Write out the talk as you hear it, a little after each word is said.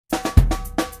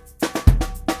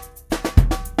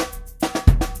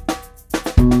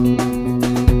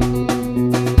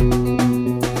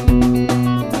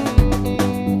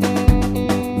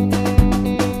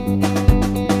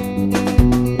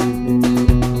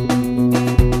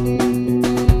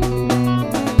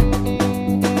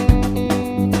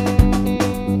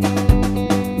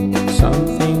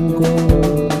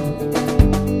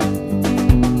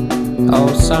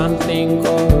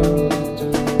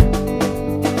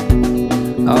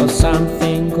Oh,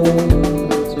 something good.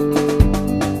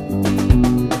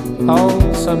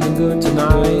 Oh, something good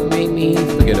tonight. Make me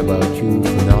forget about you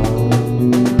for now.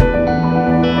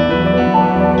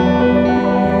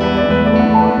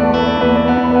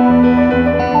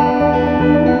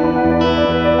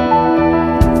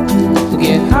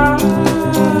 Get high,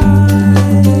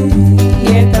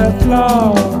 hit the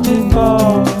floor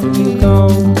before you go.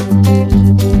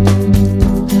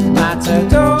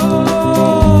 Matador,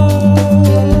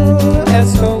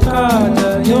 escocada,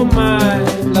 you're my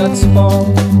blood sport.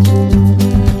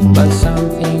 But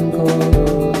something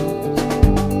good,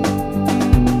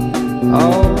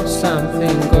 oh,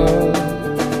 something good,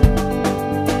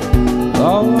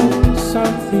 oh,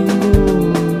 something good.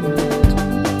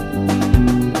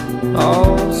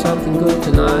 Oh, something good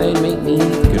tonight. Make me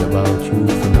forget about you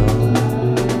for now.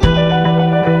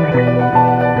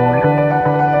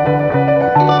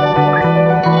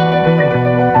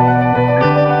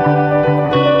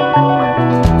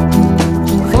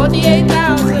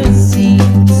 48,000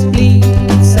 seeds,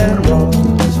 bleeds and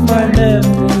rolls, my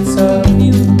memories of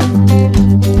you.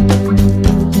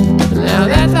 Now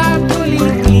that I'm fully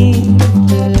clean,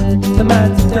 the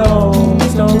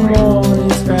matadors no more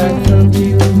distract from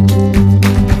you.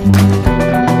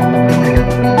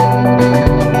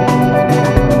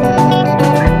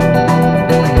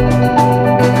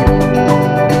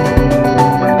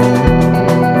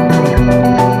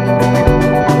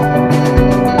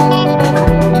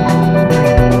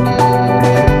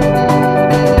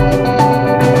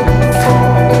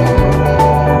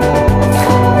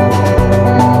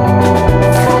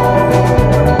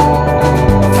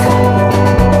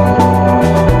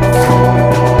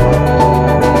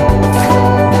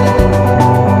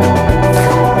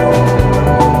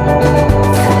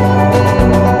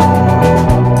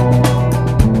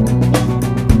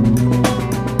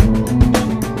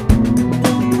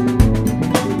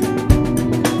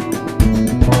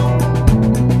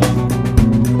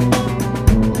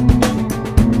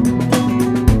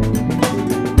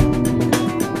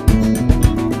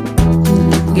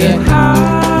 Get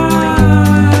high,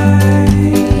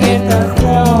 hit the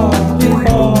floor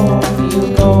before you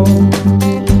go.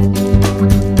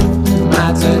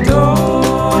 Matador,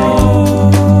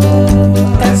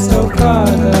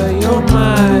 estocada, you're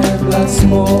my blood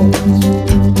sport.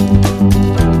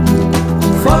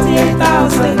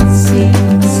 48,000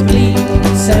 seeds,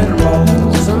 bleeds and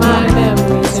rolls, my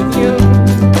memories of you.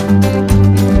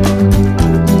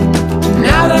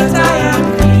 Now that I am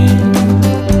clean,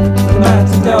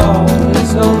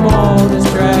 there's no more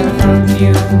distract from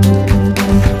you.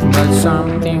 But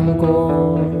something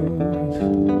good,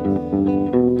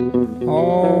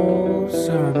 oh,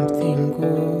 something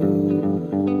good,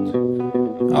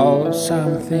 oh,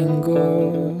 something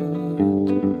good,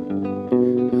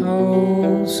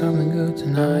 oh, something good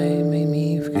tonight. Make